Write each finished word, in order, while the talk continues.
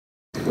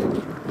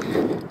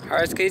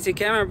Alright, it's Casey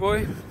Camera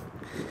Boy.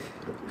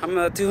 I'm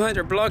a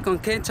 200 block on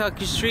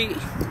Kentucky Street.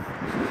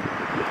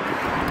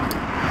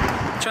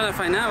 Trying to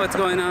find out what's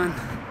going on.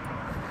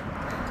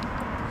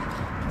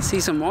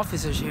 See some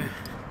officers here.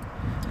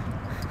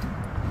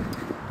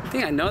 I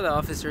think I know the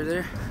officer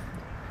there.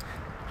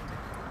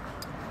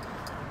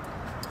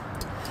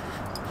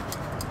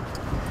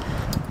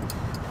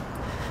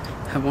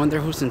 I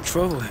wonder who's in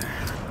trouble here.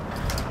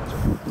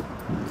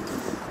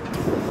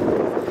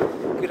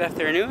 Good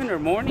afternoon or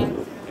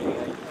morning.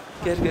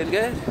 Good.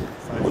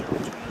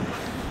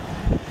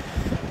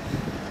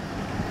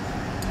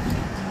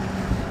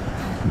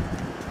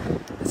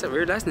 That's a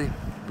weird last name.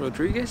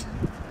 Rodriguez?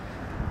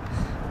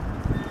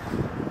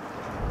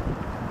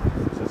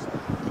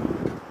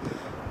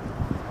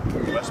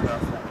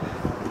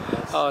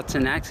 Oh, it's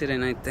an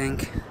accident, I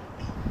think.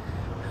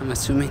 I'm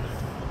assuming.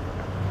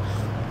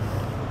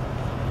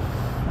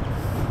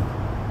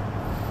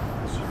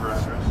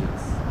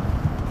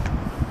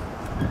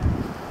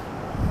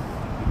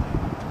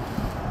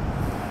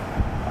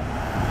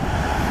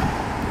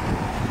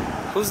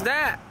 Who's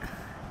that?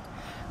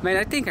 Man,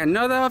 I think I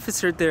know the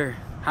officer there.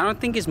 I don't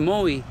think it's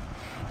Moe.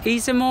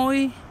 He's a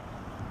Moe?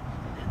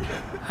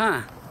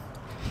 Huh.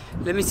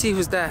 Let me see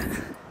who's that.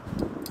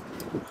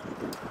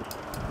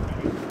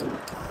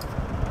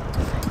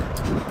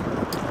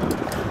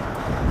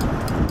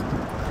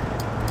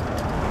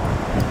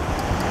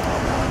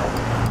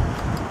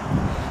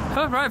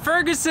 Alright,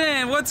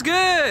 Ferguson, what's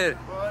good?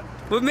 What?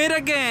 We met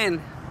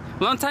again.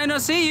 Long time no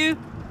see you.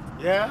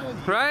 Yeah?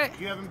 Right?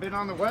 You haven't been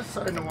on the west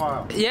side in a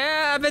while.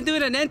 Yeah, I've been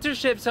doing an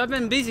internship, so I've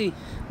been busy.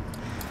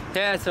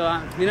 Yeah,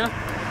 so, you know,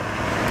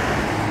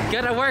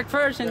 gotta work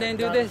first and then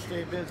do this.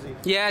 Stay busy.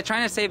 Yeah,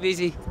 trying to stay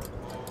busy.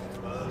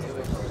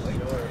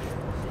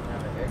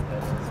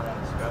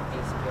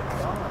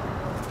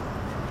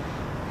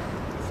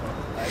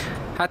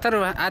 I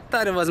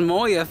thought it was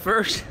Moy at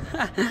first.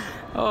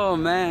 Oh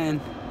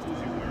man.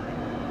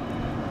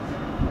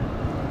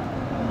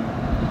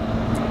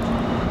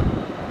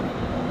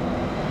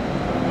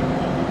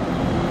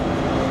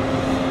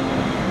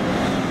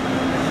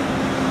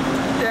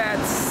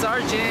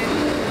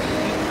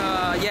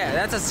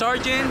 That's a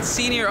sergeant,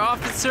 senior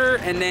officer,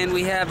 and then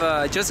we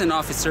have just an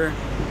officer.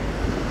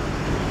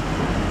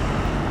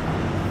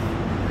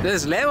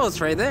 There's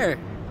levels right there.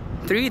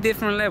 3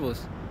 different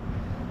levels.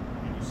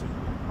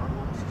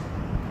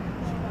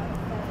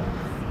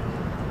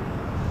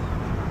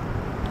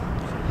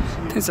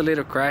 There's a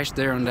little crash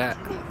there on that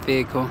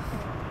vehicle.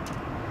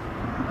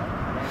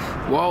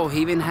 Whoa,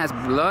 he even has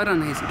blood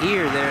on his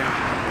ear there.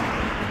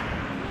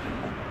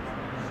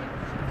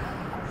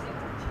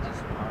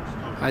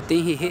 I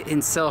think he hit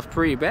himself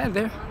pretty bad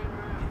there.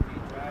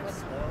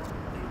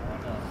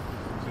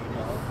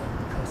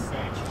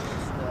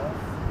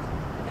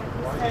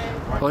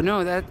 Oh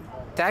no, that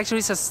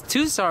actually says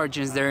 2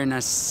 sergeants there and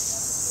a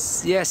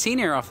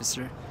senior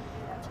officer.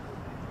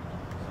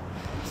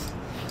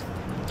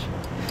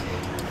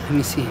 Let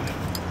me see.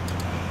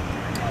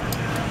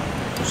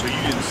 So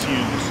you didn't see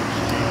him?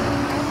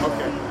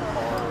 Okay.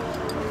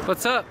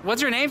 What's up?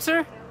 What's your name,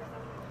 sir?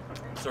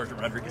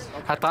 Sergeant Rodriguez.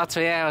 I thought so,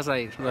 yeah. I was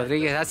like,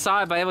 Rodriguez. I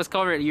saw it, but it was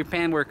covered. Your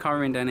pen were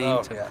covering the name.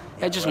 Oh, so. yeah.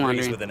 I just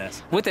Rodriguez wondering. With an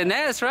S. With an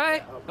S,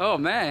 right? Oh,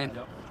 man.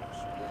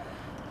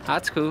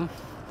 That's cool.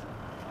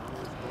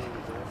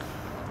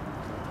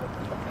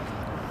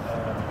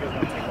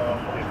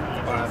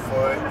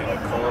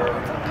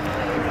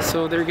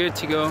 So they're good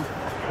to go.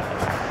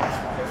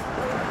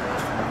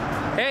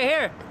 Hey,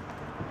 here.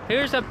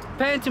 Here's a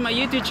pen to my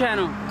YouTube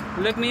channel.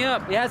 Look me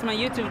up. It has my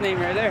YouTube name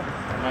right there.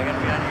 Am I gonna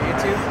be on your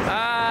YouTube?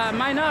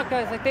 Might not,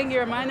 cause I think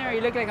you're a minor.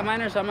 You look like a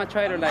minor, so I'm gonna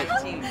try to like.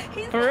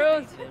 For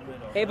real?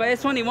 Hey, but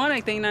it's 21,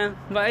 I think now.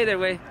 But either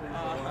way,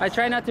 I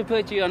try not to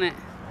put you on it.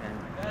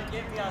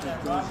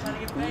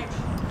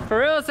 For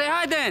real, say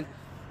hi then.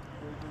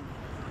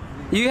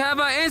 You have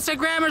an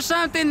Instagram or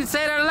something?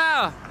 Say it out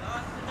loud.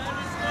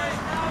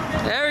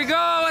 There we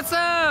go. What's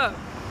up?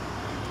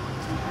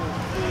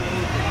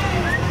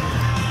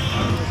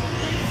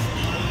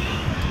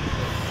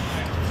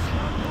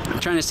 I'm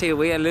trying to stay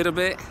away a little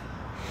bit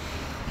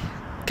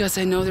because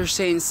I know they're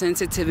saying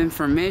sensitive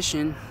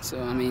information,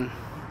 so I mean,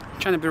 I'm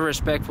trying to be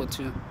respectful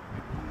too.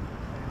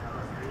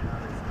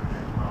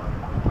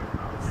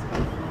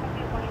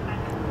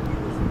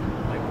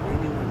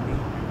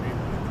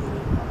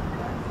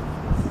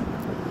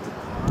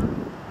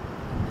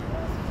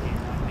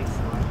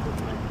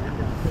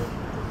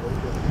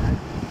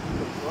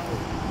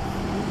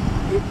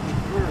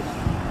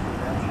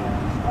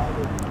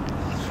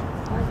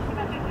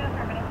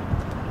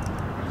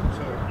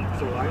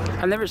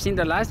 I've never seen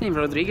the last name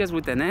Rodriguez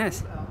with an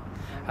S.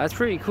 That's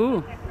pretty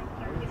cool.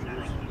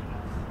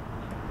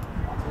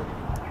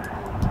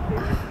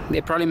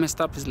 They probably messed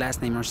up his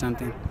last name or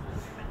something.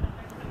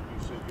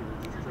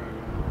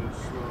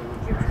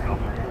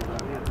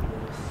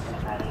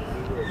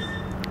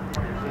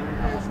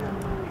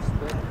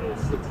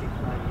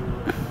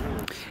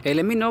 Hey,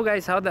 let me know,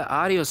 guys, how the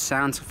audio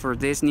sounds for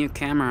this new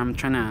camera. I'm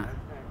trying to,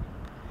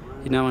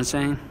 you know what I'm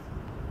saying?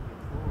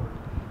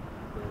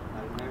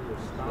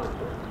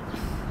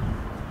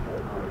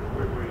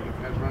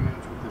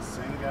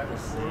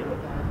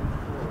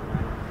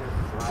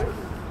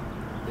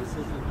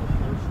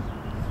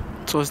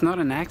 So it's not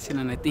an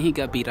accident. I think he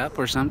got beat up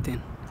or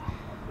something.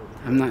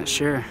 I'm not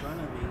sure.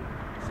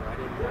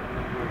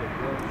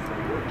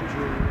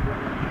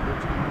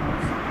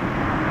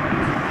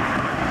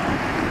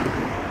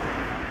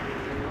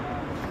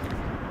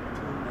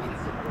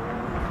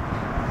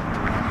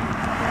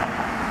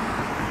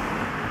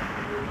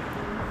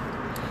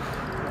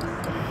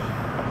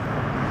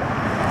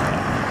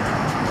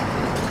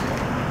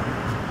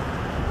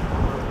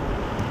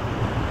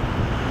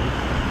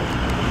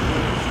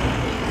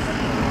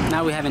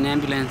 Now we have an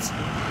ambulance.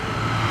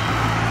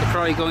 They're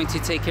probably going to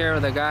take care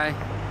of the guy.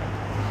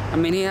 I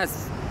mean, he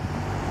has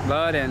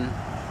blood and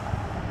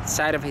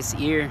side of his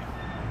ear.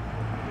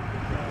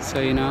 So,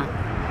 you know.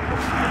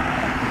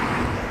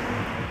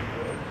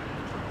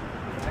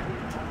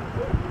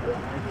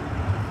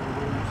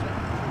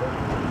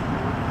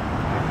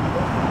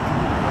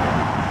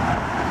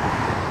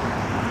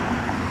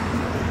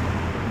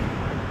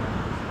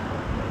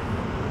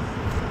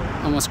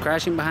 Almost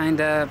crashing behind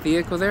the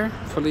vehicle there,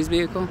 police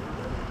vehicle.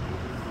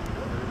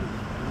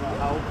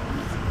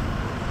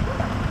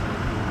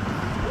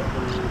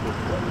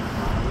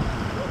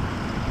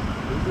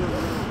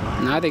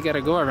 Now they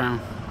gotta go around.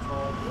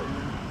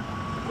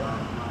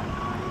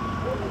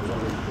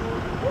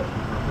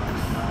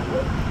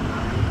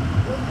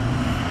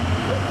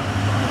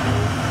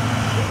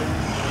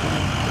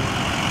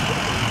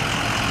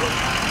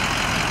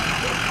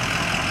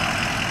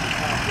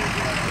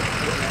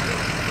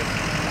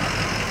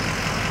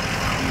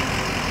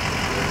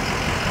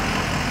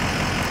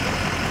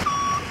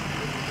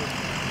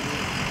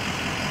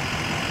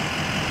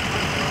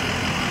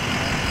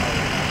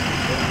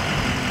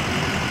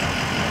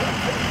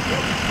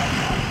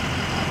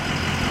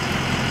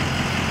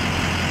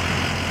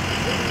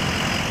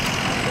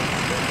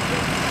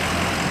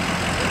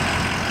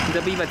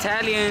 The B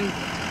Battalion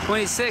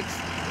 26.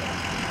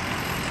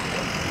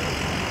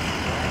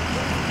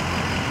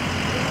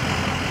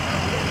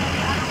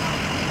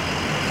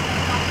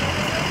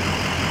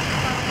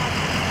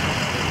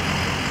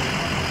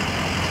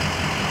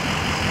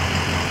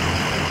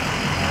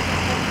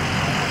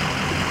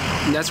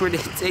 That's where they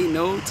take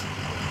notes.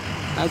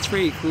 That's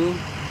pretty cool.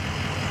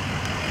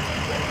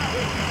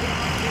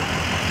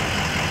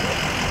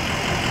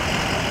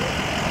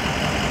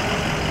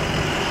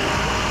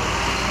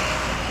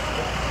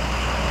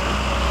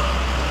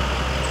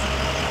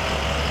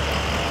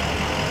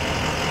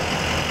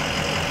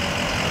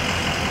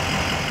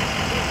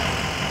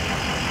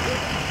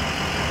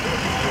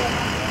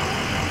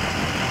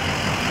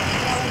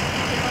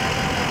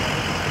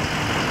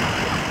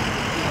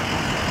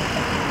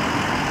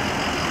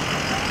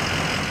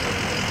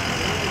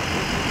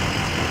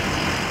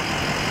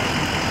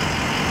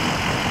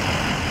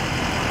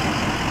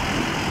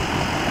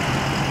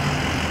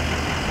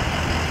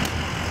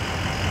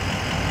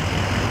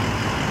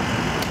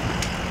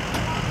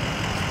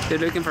 They're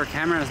looking for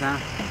cameras now.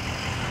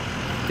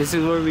 This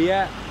is where we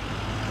at.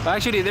 Well,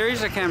 actually, there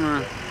is a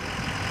camera.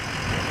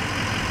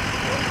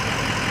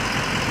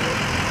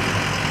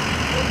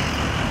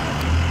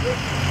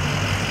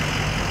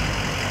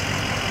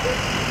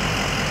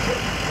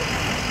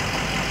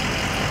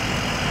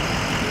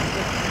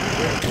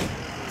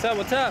 What's up?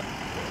 What's up?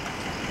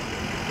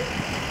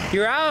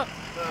 You're out?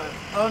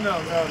 Oh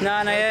no. No,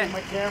 not yet. My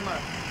camera.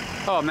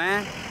 Oh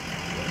man.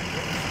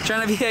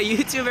 Trying to be a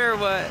YouTuber or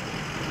what?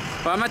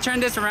 Well, I'm gonna turn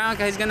this around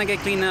because he's gonna get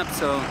cleaned up,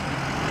 so.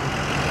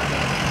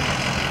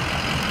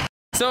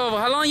 So,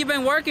 how long you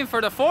been working for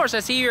the force?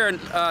 I see you're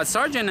a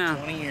sergeant now.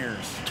 20 years.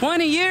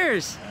 20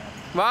 years?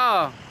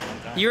 Wow.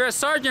 You're a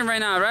sergeant right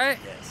now, right?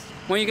 Yes.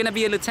 When are you gonna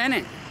be a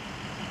lieutenant?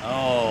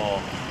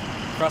 Oh,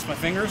 cross my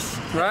fingers.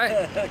 Right?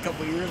 A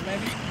couple years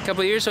maybe. A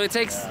couple of years, so it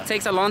takes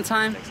a long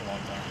time? It takes a long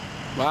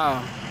time.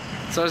 Wow.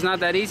 So it's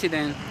not that easy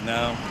then?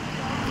 No.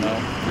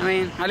 I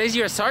mean, at least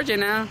you're a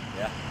sergeant now.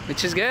 Yeah.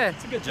 Which is good.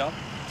 It's a good job.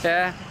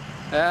 Yeah.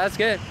 Yeah, that's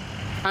good.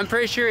 I'm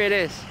pretty sure it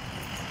is.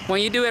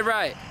 When you do it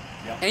right.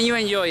 Yep. And you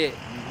enjoy it.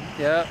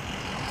 Yep.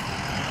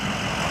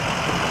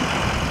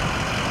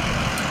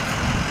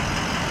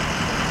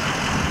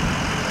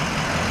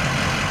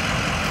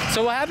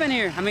 So what happened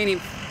here? I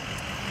mean,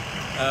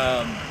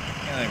 Kind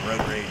of like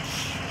road rage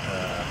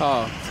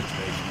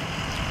situation.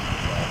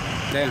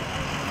 Damn.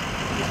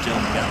 This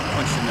gentleman got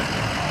punched in the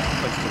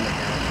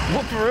head.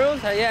 What, for real?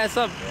 Yeah, it's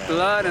up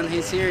blood and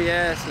he's here,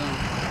 yeah, so.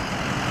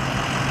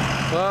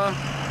 Well,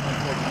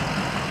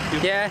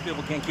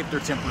 People can't keep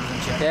their tempers in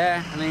check.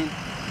 yeah, I mean,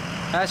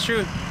 that's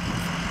true.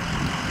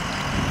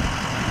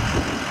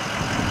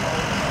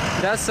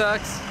 That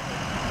sucks.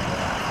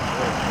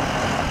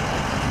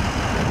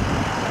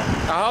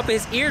 I hope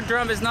his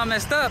eardrum is not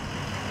messed up.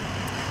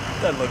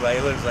 Doesn't look like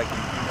it. Looks like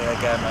that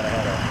guy might have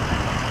had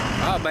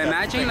a. Oh, by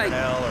matching, like.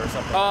 Or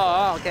something.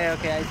 Oh, okay, I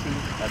see.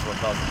 That's what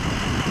caused it.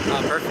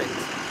 Oh, perfect.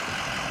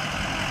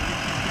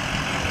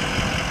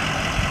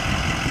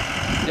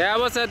 Yeah, I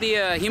was at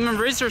the Human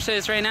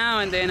Resources right now,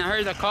 and then I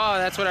heard the call.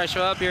 That's what I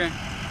show up here.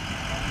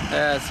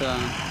 Yeah, so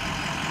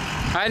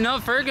I know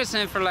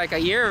Ferguson for like a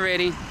year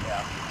already. Yeah.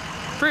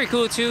 Pretty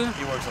cool too.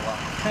 He works a lot.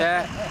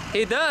 Yeah,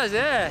 he does.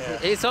 Yeah,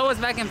 it's always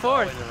back and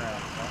forth. Always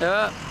around.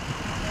 Yeah.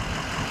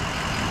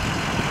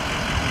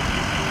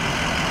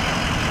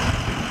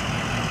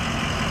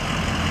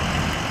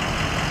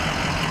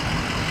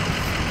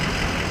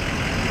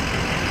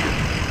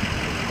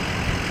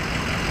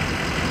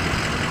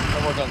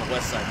 I work on the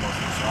west side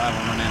mostly, so I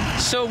haven't run in.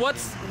 So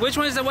which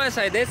one is the west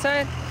side? This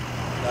side?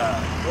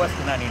 West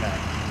of 99.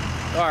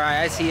 All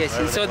right, I see.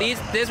 So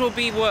West. this will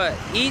be what?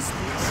 East?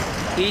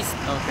 East.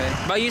 Okay.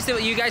 But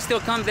you guys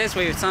still come this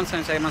way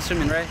sometimes, I'm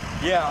assuming, right?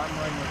 Yeah, I'm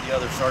running with the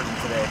other sergeant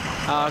today.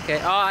 Oh,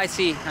 okay. Oh, I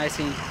see. That's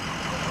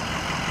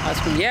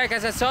cool. Yeah,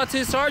 because I saw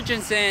 2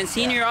 sergeants and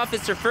Senior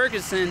Officer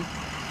Ferguson.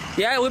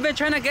 Yeah, we've been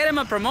trying to get him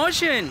a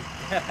promotion.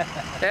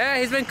 Yeah,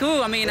 he's been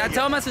cool. I mean, I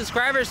tell my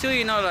subscribers too,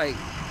 you know, like,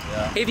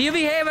 if you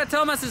behave, I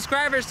tell my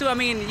subscribers too. I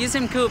mean, you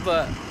seem cool,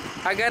 but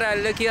I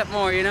gotta look you up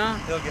more, you know?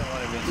 He'll get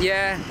one eventually.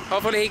 Yeah,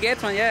 hopefully he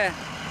gets one, yeah.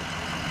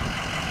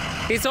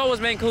 He's always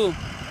been cool.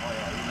 Oh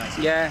yeah, he's nice.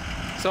 Yeah,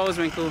 it's always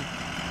been cool.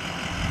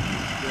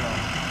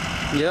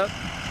 Yep.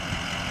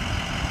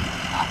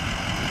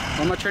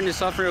 I'm gonna turn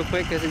this off real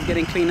quick because it's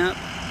getting cleaned up.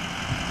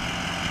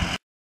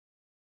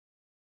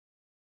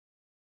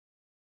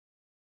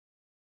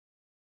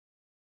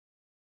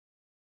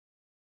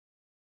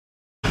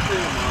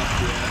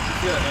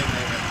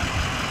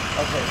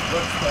 Okay,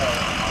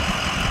 what's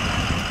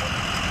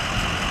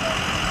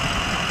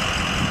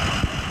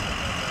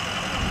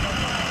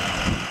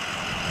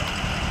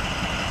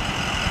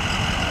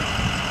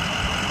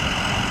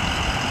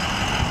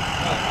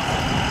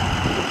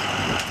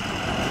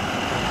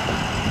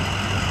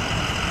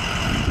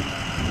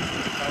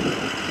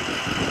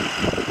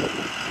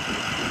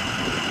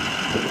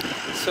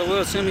So we'll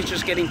assume he's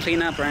just getting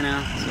cleaned up right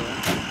now. So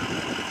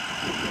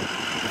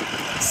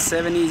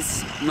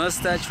 70s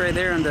mustache right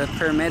there on the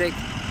paramedic.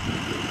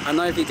 I don't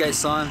know if you guys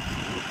saw him.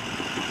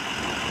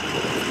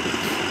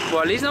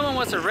 Well, at least no one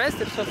was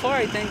arrested so far,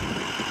 I think.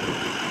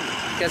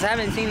 Because I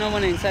haven't seen no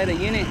one inside the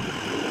unit.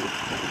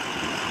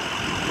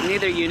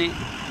 Neither unit.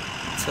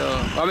 So,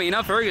 I mean,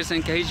 not Ferguson,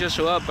 because he just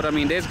showed up, but I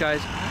mean, these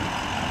guys.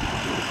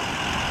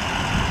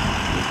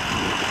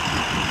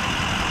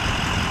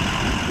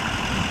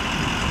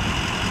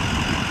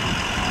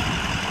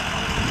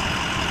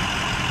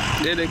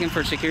 They're looking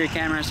for security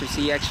cameras to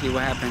see actually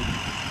what happened.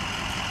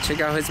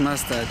 Check out his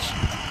mustache.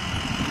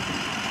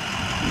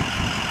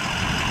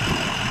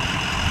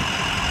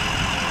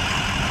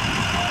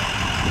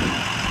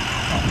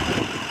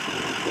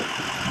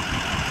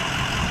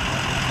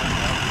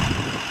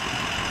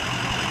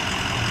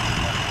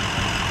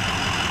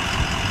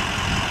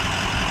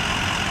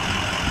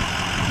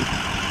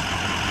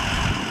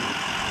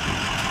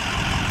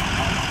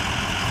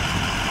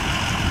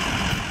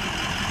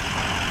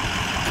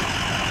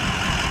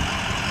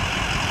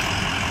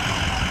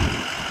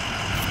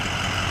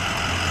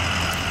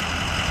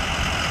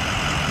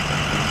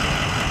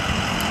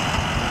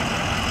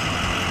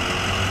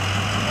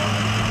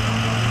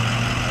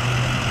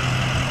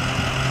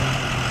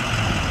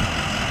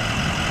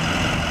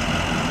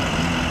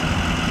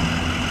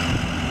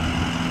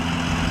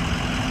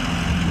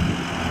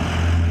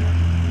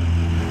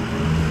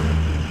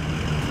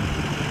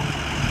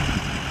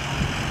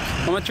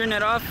 I'm gonna turn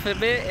that off a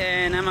bit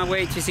and I'm gonna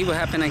wait to see what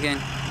happened again.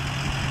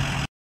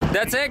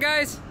 That's it,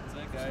 guys? That's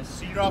it, guys.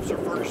 Senior Officer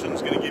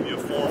Ferguson's going to give you a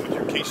form with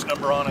your case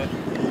number on it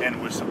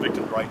and with some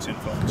victim rights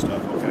info and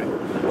stuff, okay?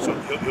 So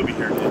he'll be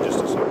here in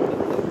just a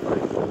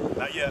second.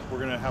 Not yet. We're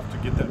going to have to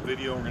get that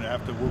video. We're going to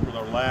have to work with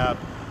our lab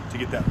to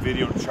get that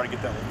video to try to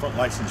get that front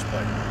license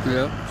plate.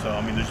 Yeah. So,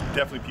 I mean, there's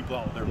definitely people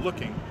out there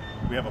looking.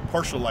 We have a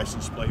partial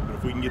license plate, but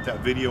if we can get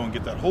that video and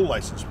get that whole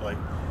license plate,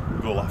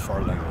 we'll go a lot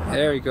farther.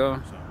 There we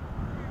go. So,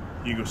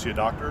 you can go see a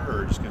doctor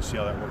or just going to see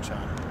how that works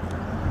out?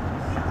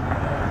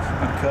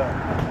 Good cut.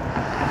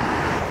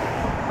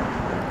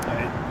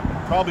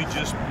 Probably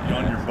just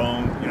on your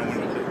bone, you know, when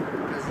you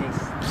Because he's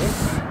hit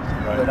me,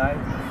 Right. but I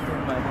threw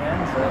my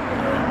hands up and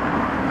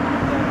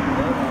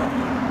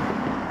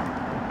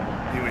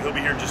then anyway, he'll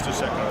be here in just a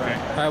second, okay?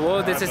 All right,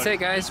 well, this is buddy. it,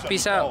 guys. Something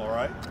Peace to call, out. all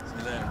right? see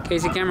you later.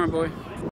 Casey Camera Boy.